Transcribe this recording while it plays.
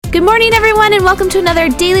Good morning, everyone, and welcome to another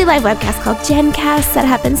daily live webcast called GenCast that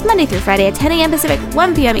happens Monday through Friday at 10 a.m. Pacific,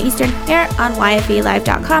 1 p.m. Eastern, here on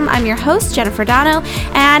YFElive.com. I'm your host, Jennifer Dono,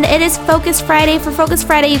 and it is Focus Friday. For Focus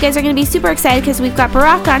Friday, you guys are going to be super excited because we've got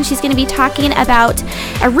Barak on. She's going to be talking about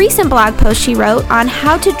a recent blog post she wrote on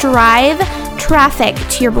how to drive traffic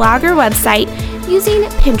to your blog or website using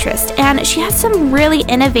Pinterest. And she has some really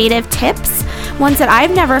innovative tips, ones that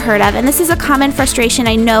I've never heard of, and this is a common frustration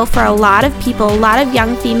I know for a lot of people, a lot of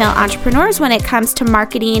young female entrepreneurs when it comes to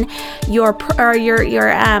marketing your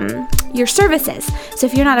services. So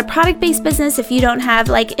if you're not a product-based business, if you don't have,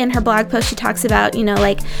 like in her blog post, she talks about,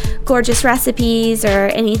 like gorgeous recipes or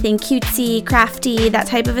anything cutesy, crafty, that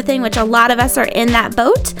type of a thing, which a lot of us are in that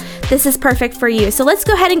boat. This is perfect for you. So let's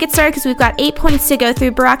go ahead and get started because we've got 8 points to go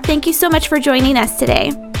through. Barak, thank you so much for joining us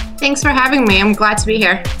today. Thanks for having me. I'm glad to be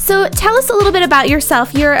here. So tell us a little bit about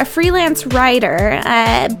yourself. You're a freelance writer,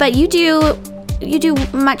 but you do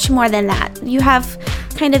much more than that. You have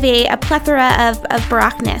kind of a plethora of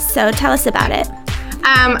Barakness. So tell us about it.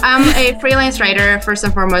 I'm a freelance writer first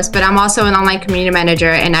and foremost, but I'm also an online community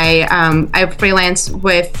manager, and I freelance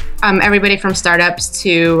with everybody from startups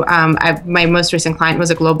to my most recent client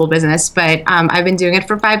was a global business, but I've been doing it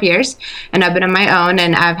for 5 years, and I've been on my own,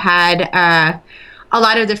 and I've had a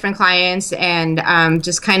lot of different clients, and I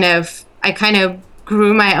kind of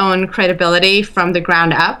grew my own credibility from the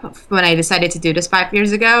ground up when I decided to do this 5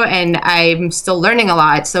 years ago, and I'm still learning a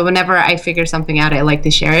lot. So whenever I figure something out, I like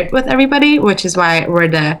to share it with everybody, which is where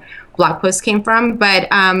the blog post came from. But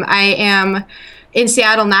I am in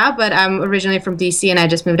Seattle now, but I'm originally from DC, and I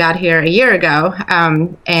just moved out here a year ago.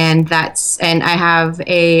 And I have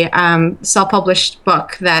a self-published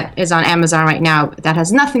book that is on Amazon right now that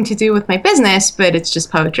has nothing to do with my business, but it's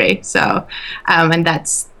just poetry. So, and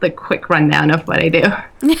that's the quick rundown of what I do.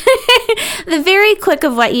 The very quick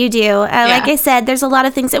of what you do. Like I said, there's a lot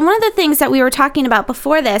of things. And one of the things that we were talking about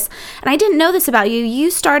before this, and I didn't know this about you,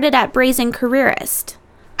 you started at Brazen Careerist.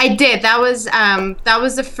 I did. That was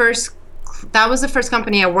the first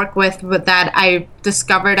company I worked with that I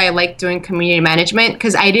discovered I liked doing community management,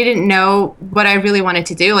 because I didn't know what I really wanted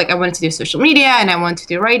to do. Like, I wanted to do social media and I wanted to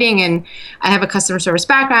do writing, and I have a customer service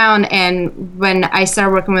background. And when I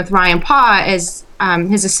started working with Ryan Paw as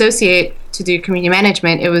his associate to do community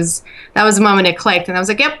management, that was the moment it clicked, and I was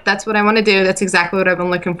like, yep, that's what I want to do. That's exactly what I've been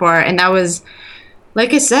looking for. And that was,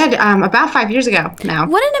 like I said, about 5 years ago now.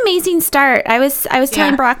 What an amazing start. I was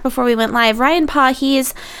telling Barak before we went live, Ryan Paw, he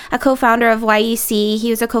is a co-founder of YEC. He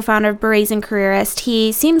was a co-founder of Brazen Careerist.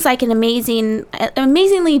 He seems like an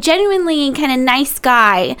amazingly, genuinely kind of nice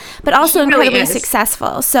guy, but also incredibly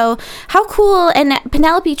successful. So how cool. And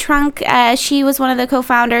Penelope Trunk, she was one of the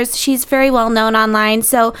co-founders. She's very well known online.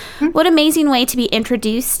 So what amazing way to be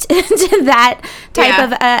introduced to that type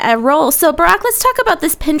of a role. So Barak, let's talk about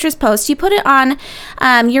this Pinterest post. You put it on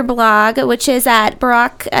your blog, which is at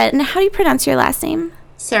Barak, and how do you pronounce your last name?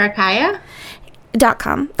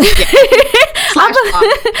 Sarakaya.com.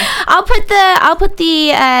 I'll put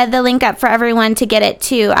the link up for everyone to get it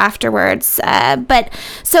too afterwards. But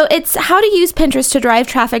so it's how to use Pinterest to drive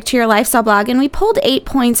traffic to your lifestyle blog, and we pulled 8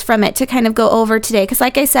 points from it to kind of go over today. Because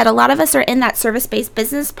like I said, a lot of us are in that service-based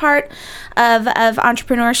business part of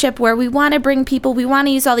entrepreneurship where we want to bring people, we want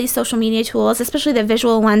to use all these social media tools, especially the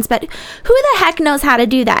visual ones, but who the heck knows how to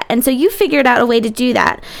do that? And so you figured out a way to do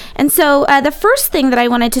that. And so the first thing that I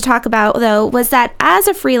wanted to talk about, though, was that as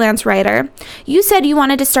a freelance writer, you said you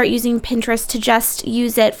wanted to start using Pinterest to just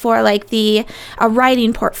use it for like a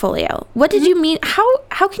writing portfolio. What did you mean?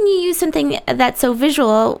 How can you use something that's so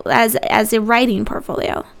visual as a writing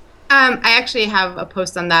portdocumentation? I actually have a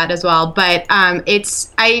post on that as well, but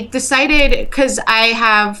I decided, because I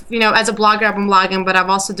have, as a blogger, I've been blogging, but I've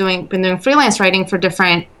also been doing freelance writing for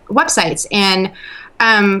different websites. And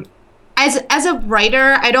as a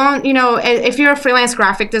writer, I don't, if you're a freelance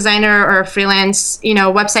graphic designer or a freelance,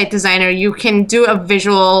 website designer, you can do a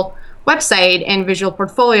visual website and visual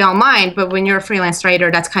portfolio online, but when you're a freelance writer,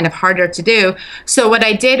 that's kind of harder to do. So what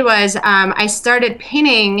I did was I started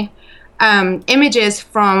pinning images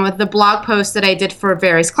from the blog posts that I did for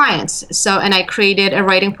various clients. And I created a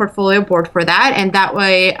writing portfolio board for that. And that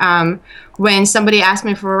way, when somebody asked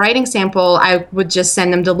me for a writing sample, I would just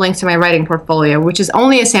send them the link to my writing portfolio, which is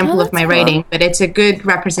only a sample of my writing, but it's a good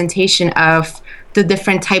representation of the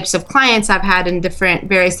different types of clients I've had and different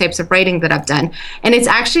various types of writing that I've done. And it's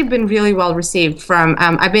actually been really well received from,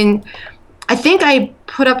 I think I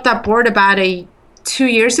put up that board about 2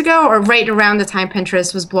 years ago, or right around the time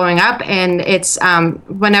Pinterest was blowing up. And it's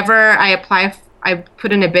whenever I apply I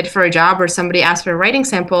put in a bid for a job or somebody asks for a writing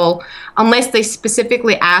sample, unless they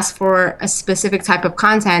specifically ask for a specific type of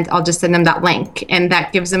content, I'll just send them that link. And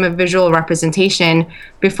that gives them a visual representation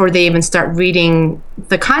before they even start reading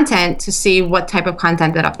the content to see what type of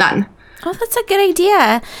content that I've done. Oh, that's a good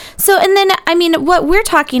idea. So, and then, I mean, what we're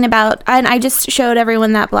talking about, and I just showed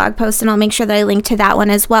everyone that blog post, and I'll make sure that I link to that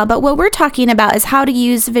one as well. But what we're talking about is how to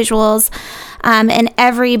use visuals in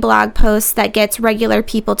every blog post that gets regular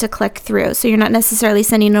people to click through. So you're not necessarily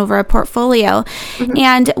sending over a portfolio. Mm-hmm.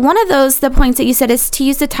 And one of those, the points that you said, is to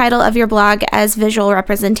use the title of your blog as visual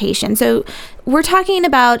representation. So we're talking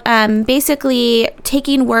about basically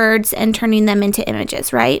taking words and turning them into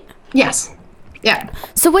images, right? Yes. Yeah.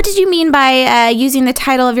 So what did you mean by using the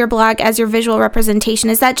title of your blog as your visual representation?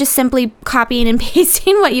 Is that just simply copying and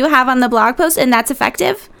pasting what you have on the blog post and that's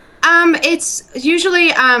effective? It's usually,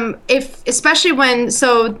 especially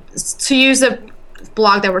to use a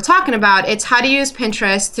blog that we're talking about, it's how to use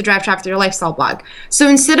Pinterest to drive traffic to your lifestyle blog. So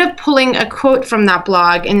instead of pulling a quote from that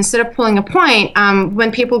blog and instead of pulling a point,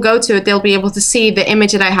 when people go to it, they'll be able to see the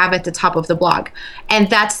image that I have at the top of the blog. And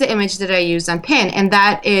that's the image that I use on Pin. And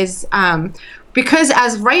that is, because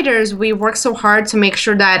as writers, we work so hard to make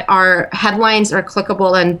sure that our headlines are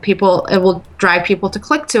clickable and it will drive people to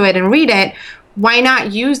click to it and read it. Why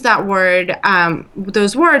not use that word,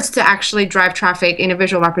 those words to actually drive traffic in a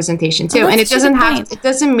visual representation too? And it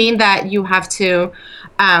doesn't mean that you have to,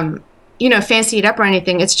 fancy it up or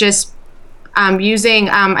anything. It's just using,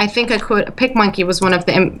 I think PicMonkey was one of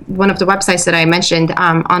the websites that I mentioned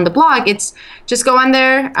on the blog. It's just go on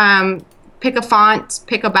there, pick a font,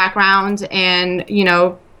 pick a background, and,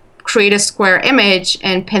 create a square image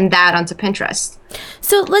and pin that onto Pinterest.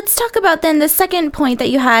 So let's talk about then the second point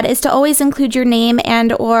that you had is to always include your name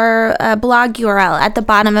and or a blog URL at the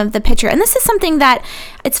bottom of the picture. And this is something that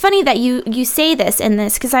it's funny that you say this in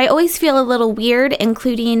this, because I always feel a little weird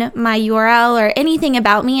including my URL or anything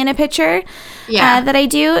about me in a picture that I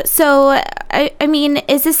do. So, I mean,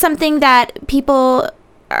 is this something that people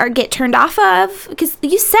get turned off of? Because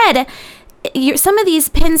you said some of these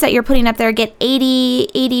pins that you're putting up there get 80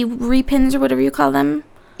 repins or whatever you call them.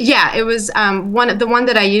 Yeah, it was the one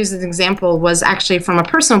that I used as an example was actually from a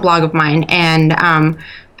personal blog of mine, and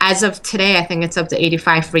as of today, I think it's up to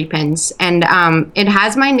 85 repins, and it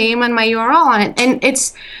has my name and my URL on it, and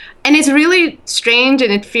it's really strange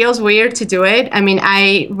and it feels weird to do it. I mean,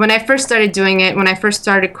 when I first started doing it, when I first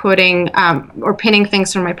started quoting or pinning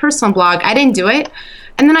things from my personal blog, I didn't do it,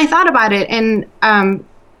 and then I thought about it, and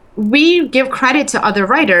we give credit to other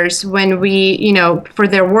writers when we, for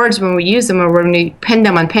their words when we use them or when we pin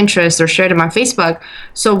them on Pinterest or share them on Facebook.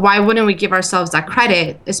 So why wouldn't we give ourselves that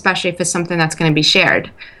credit, especially if it's something that's going to be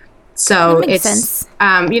shared? So that makes sense.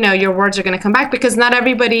 Your words are going to come back because not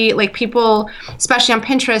everybody, like people, especially on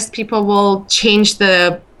Pinterest, people will change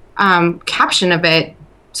the caption of it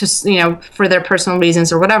to, for their personal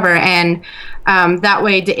reasons or whatever. And that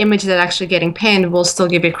way the image that's actually getting pinned will still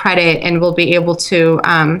give you credit and will be able to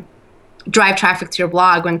drive traffic to your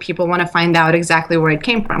blog when people want to find out exactly where it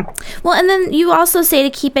came from. Well, and then you also say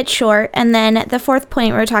to keep it short. And then the fourth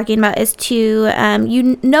point we're talking about is to,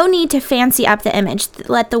 no need to fancy up the image.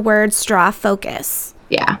 Let the words draw focus.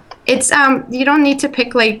 Yeah. It's, you don't need to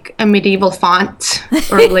pick like a medieval font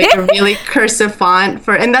or like a really cursive font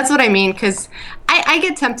and that's what I mean. Cause I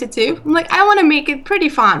get tempted to, I'm like, I want to make it pretty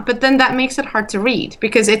font, but then that makes it hard to read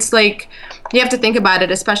because it's like, you have to think about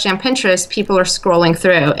it, especially on Pinterest, people are scrolling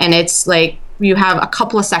through and it's like, you have a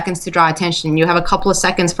couple of seconds to draw attention. You have a couple of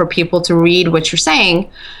seconds for people to read what you're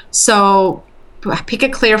saying. So pick a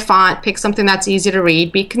clear font, pick something that's easy to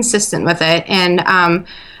read, be consistent with it. And I'm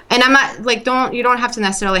not like, you don't have to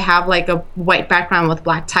necessarily have like a white background with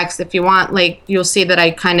black text. If you want, like, you'll see that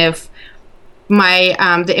I kind of,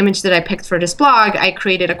 the image that I picked for this blog, I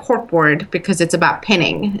created a corkboard because it's about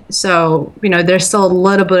pinning. So, there's still a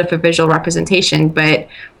little bit of a visual representation, but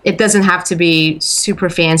it doesn't have to be super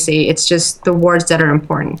fancy. It's just the words that are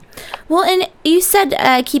important. Well, and you said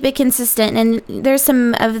keep it consistent, and there's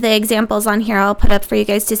some of the examples on here I'll put up for you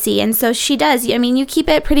guys to see. And so she does. I mean, you keep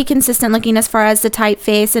it pretty consistent looking as far as the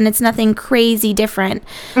typeface, and it's nothing crazy different.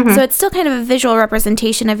 Mm-hmm. So it's still kind of a visual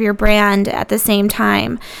representation of your brand at the same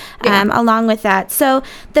time, along with that. So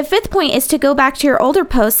the fifth point is to go back to your older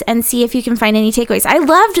posts and see if you can find any takeaways. I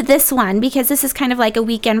loved this one because this is kind of like a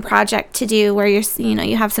weekend project to do where you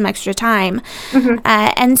have some extra time. Mm-hmm.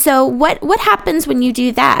 And so what happens when you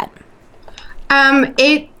do that?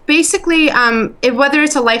 It basically, whether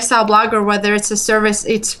it's a lifestyle blog or whether it's a service,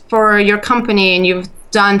 it's for your company and you've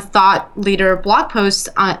done thought leader blog posts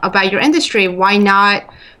about your industry, why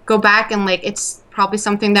not go back and probably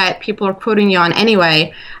something that people are quoting you on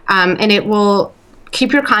anyway, and it will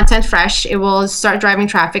keep your content fresh. It will start driving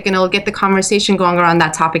traffic, and it'll get the conversation going around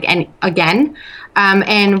that topic and again.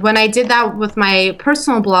 And when I did that with my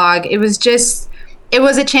personal blog, it was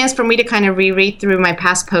a chance for me to kind of reread through my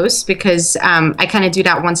past posts, because I kind of do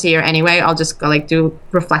that once a year anyway. I'll just go like do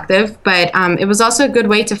reflective, but it was also a good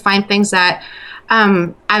way to find things that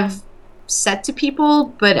I've said to people,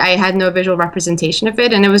 but I had no visual representation of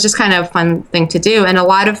it, and it was just kind of a fun thing to do. And a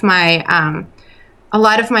lot of my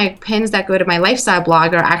pins that go to my lifestyle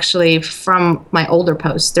blog are actually from my older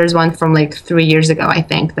posts. There's one from like 3 years ago, I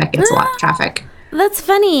think, that gets a lot of traffic. That's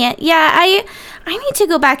funny. Yeah, I need to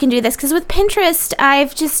go back and do this, because with Pinterest,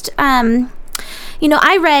 I've just, I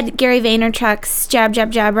read Gary Vaynerchuk's Jab,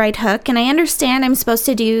 Jab, Jab, Right Hook, and I understand I'm supposed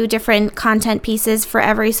to do different content pieces for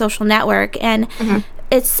every social network, and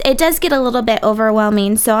it does get a little bit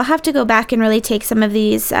overwhelming, so I'll have to go back and really take some of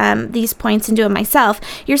these points and do it myself.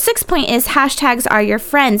 Your 6th point is hashtags are your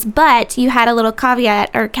friends, but you had a little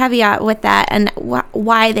caveat with that, and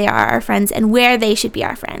why they are our friends and where they should be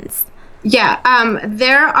our friends. Yeah,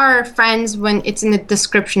 there are friends when it's in the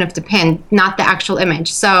description of the pin, not the actual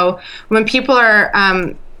image. So when people are,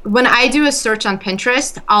 when I do a search on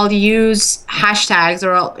Pinterest, I'll use hashtags,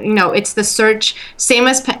 or it's the search, same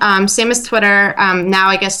as Twitter, now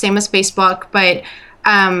I guess same as Facebook. But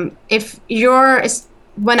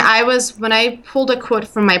when I pulled a quote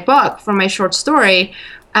from my book, from my short story,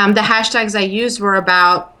 the hashtags I used were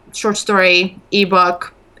about short story,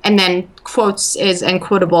 ebook, and then quotes and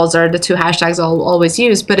quotables are the 2 hashtags I'll always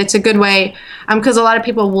use. But it's a good way, because a lot of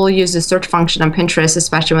people will use the search function on Pinterest,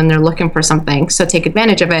 especially when they're looking for something. So take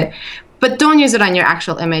advantage of it. But don't use it on your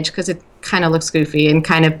actual image, because it kind of looks goofy and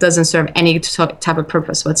kind of doesn't serve any type of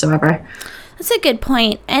purpose whatsoever. That's a good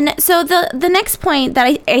point. And so the next point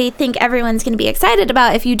that I think everyone's going to be excited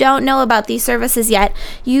about, if you don't know about these services yet,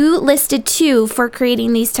 you listed 2 for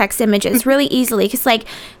creating these text images really easily. Because like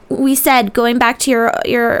we said, going back to your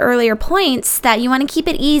earlier points, that you want to keep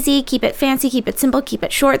it easy, keep it fancy, keep it simple, keep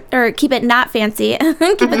it short, or keep it not fancy,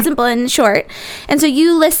 keep it simple and short. And so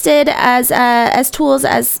you listed as tools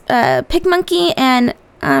as PicMonkey, and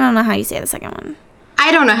I don't know how you say the second one.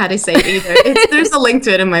 I don't know how to say it either. There's a link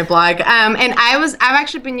to it in my blog. And I've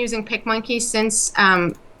actually been using PicMonkey since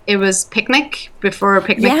it was Picnic, before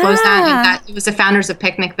Picnic closed down, and that it was the founders of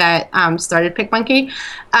Picnic that started PicMonkey.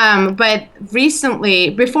 But recently,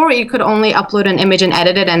 before you could only upload an image and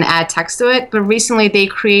edit it and add text to it, but recently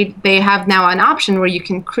they have now an option where you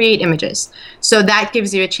can create images. So that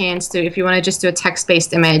gives you a chance to, if you want to just do a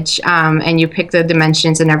text-based image, and you pick the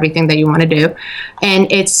dimensions and everything that you want to do.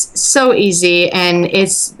 And it's so easy, and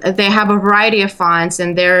they have a variety of fonts,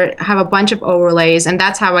 and they have a bunch of overlays, and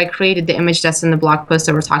that's how I created the image that's in the blog post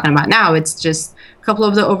that we're talking about now. It's just a couple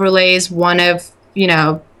of the overlays, one of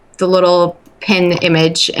the little pin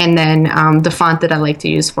image, and then the font that I like to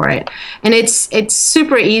use for it. And it's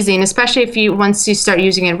super easy, and especially once you start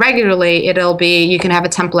using it regularly, you can have a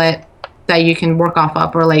template that you can work off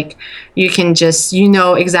of, or like you can just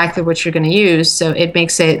exactly what you're going to use, so it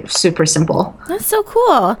makes it super simple. That's so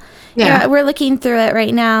cool. Yeah, we're looking through it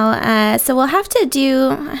right now, so we'll have to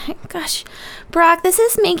do, gosh, Brock, this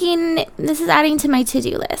is adding to my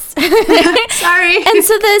to-do list. Sorry. And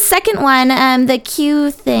so the second one, the Q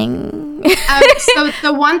thing. So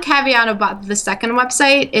the one caveat about the second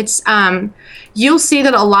website, it's you'll see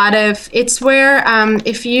that a lot of, it's where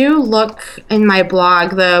if you look in my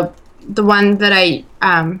blog, the one that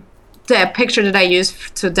the picture that I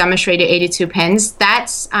used to demonstrate the 82 pins,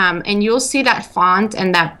 that's and you'll see that font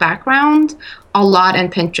and that background a lot in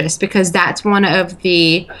Pinterest, because that's one of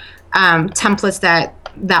the templates that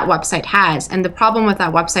website has. And the problem with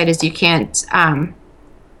that website is you can't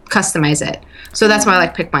customize it. So that's why I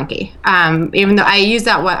like PicMonkey. Even though I've used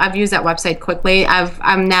that website quickly,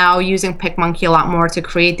 I'm now using PicMonkey a lot more to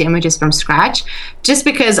create the images from scratch, just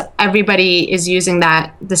because everybody is using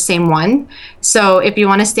the same one. So if you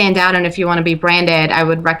want to stand out and if you want to be branded, I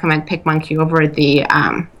would recommend PicMonkey over the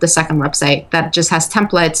second website that just has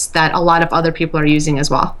templates that a lot of other people are using as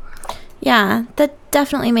well. Yeah, that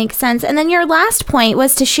definitely makes sense. And then your last point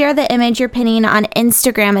was to share the image you're pinning on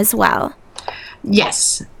Instagram as well.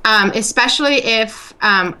 Yes, especially if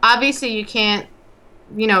obviously you can't,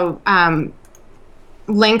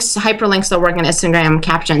 hyperlinks don't work in Instagram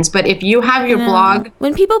captions. But if you have your blog,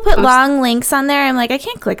 when people put long links on there, I'm like, I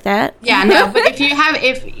can't click that. Yeah, no. But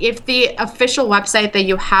if the official website that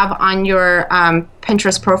you have on your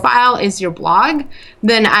Pinterest profile is your blog,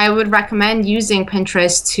 then I would recommend using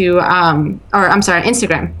Pinterest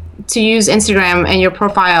Instagram. to use Instagram and your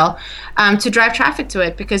profile to drive traffic to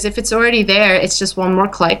it, because if it's already there, it's just one more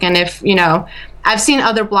click. And if, I've seen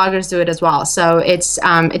other bloggers do it as well. So it's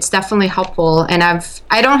definitely helpful. And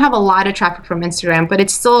I don't have a lot of traffic from Instagram, but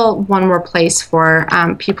it's still one more place for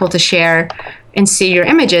people to share and see your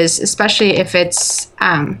images, especially if it's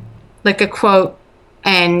like a quote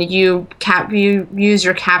and you use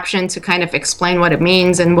your caption to kind of explain what it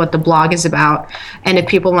means and what the blog is about. And if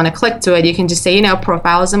people want to click to it, you can just say,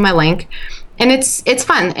 profile is in my link. And it's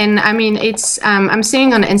fun. And I mean, I'm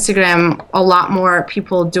seeing on Instagram a lot more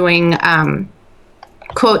people doing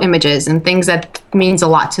quote images and things that means a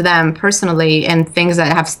lot to them personally and things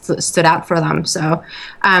that have stood out for them. So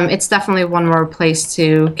it's definitely one more place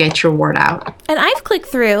to get your word out. And I've clicked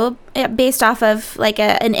through based off of like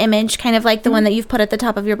an image, kind of like the one that you've put at the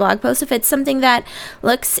top of your blog post. If it's something that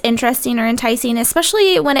looks interesting or enticing,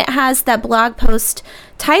 especially when it has that blog post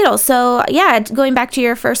title. So yeah, going back to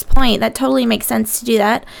your first point, that totally makes sense to do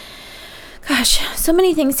that. Gosh, so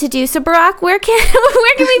many things to do. So Barak, where can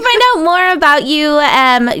we find out more about you?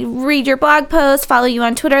 Read your blog posts, follow you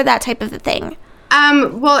on Twitter, that type of a thing.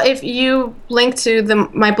 Well, if you link to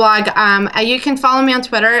my blog, you can follow me on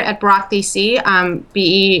Twitter at BarakDC,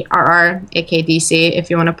 BERRAKDC, if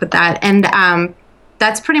you want to put that. And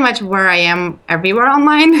that's pretty much where I am everywhere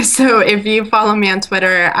online. So if you follow me on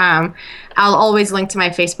Twitter, I'll always link to my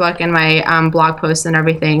Facebook and my blog posts and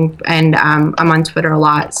everything. And I'm on Twitter a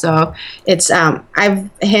lot. So it's I've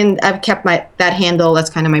kept that handle. That's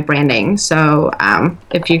kind of my branding. So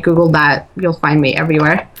if you Google that, you'll find me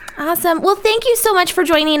everywhere. Awesome. Well, thank you so much for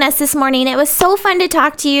joining us this morning. It was so fun to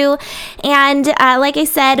talk to you. And like I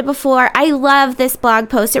said before, I love this blog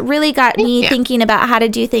post. It really got me thinking about how to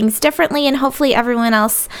do things differently, and hopefully everyone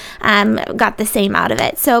else got the same out of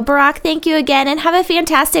it. So Barak, thank you again, and have a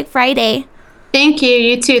fantastic Friday. Thank you.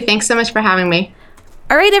 You too. Thanks so much for having me.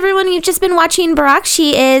 All right, everyone. You've just been watching Barak.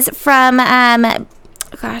 She is from, Barak,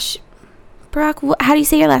 how do you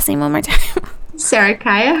say your last name one more time?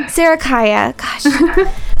 Sarakaya. Sarakaya. Gosh.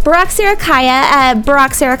 Barak Sarakaya at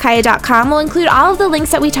BarakSarakaya.com will include all of the links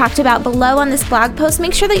that we talked about below on this blog post.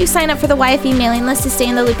 Make sure that you sign up for the YFE mailing list to stay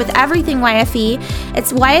in the loop with everything YFE.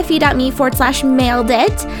 It's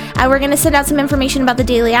YFE.me/mailedit. We're going to send out some information about the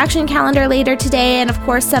daily action calendar later today, and of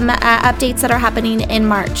course some updates that are happening in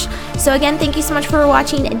March. So again, thank you so much for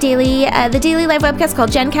watching the daily live webcast called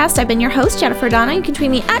GenCast. I've been your host, Jennifer Dono. You can tweet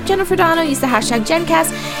me at Jennifer Dono, use the hashtag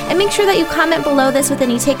GenCast, and make sure that you comment below this with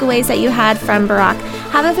any takeaways that you had from Barak.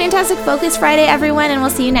 Have a fantastic Focus Friday, everyone, and we'll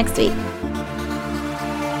see you next week.